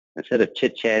Instead of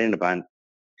chit-chatting about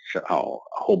a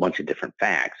whole bunch of different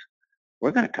facts,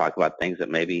 we're going to talk about things that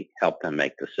maybe help them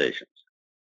make decisions.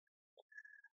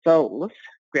 So let's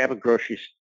grab a grocery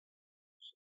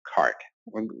cart.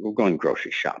 We're going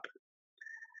grocery shopping.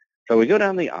 So we go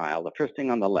down the aisle. The first thing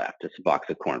on the left is a box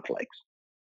of cornflakes.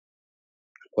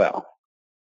 Well,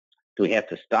 do we have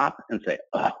to stop and say,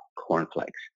 oh,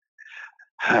 cornflakes?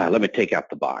 Let me take out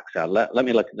the box. Let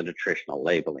me look at the nutritional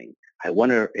labeling. I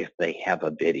wonder if they have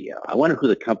a video. I wonder who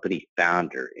the company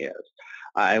founder is.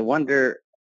 I wonder,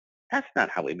 that's not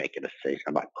how we make a decision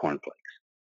about cornflakes.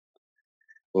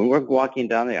 When we're walking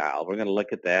down the aisle, we're going to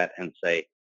look at that and say,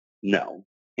 no,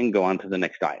 and go on to the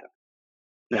next item.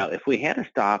 Now, if we had to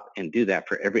stop and do that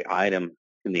for every item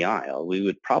in the aisle, we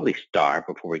would probably starve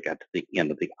before we got to the end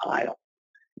of the aisle,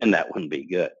 and that wouldn't be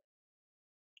good.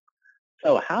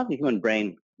 So how the human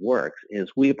brain works is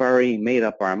we've already made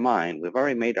up our mind. We've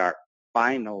already made our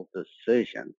final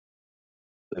decision.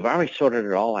 We've already sorted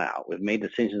it all out. We've made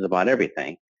decisions about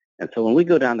everything. And so when we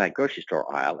go down that grocery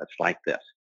store aisle, it's like this.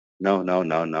 No, no,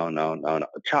 no, no, no, no, no.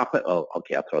 Chocolate? Oh,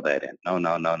 okay, I'll throw that in. No,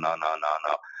 no, no, no, no,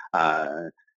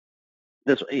 no,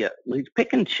 no. We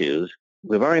pick and choose.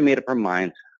 We've already made up our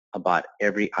minds about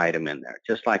every item in there,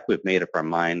 just like we've made up our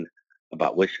mind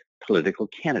about which political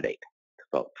candidate to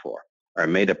vote for, or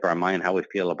made up our mind how we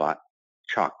feel about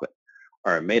chocolate,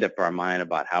 or made up our mind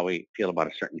about how we feel about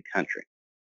a certain country.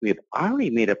 We've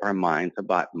already made up our minds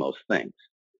about most things.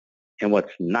 And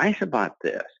what's nice about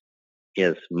this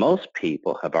is most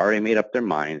people have already made up their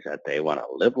minds that they want to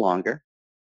live longer,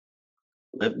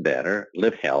 live better,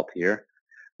 live healthier,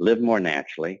 live more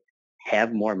naturally,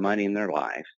 have more money in their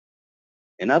lives.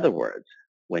 In other words,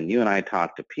 when you and I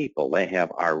talk to people, they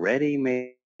have already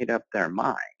made up their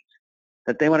minds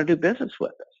that they want to do business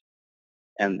with us.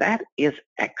 And that is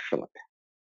excellent.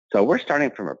 So we're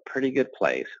starting from a pretty good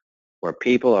place where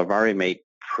people have already made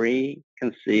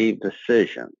preconceived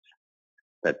decisions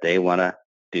that they want to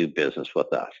do business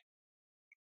with us.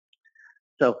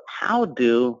 So how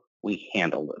do we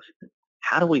handle this?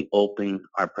 How do we open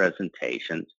our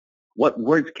presentations? What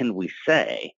words can we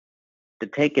say to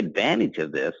take advantage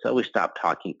of this so we stop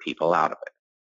talking people out of it?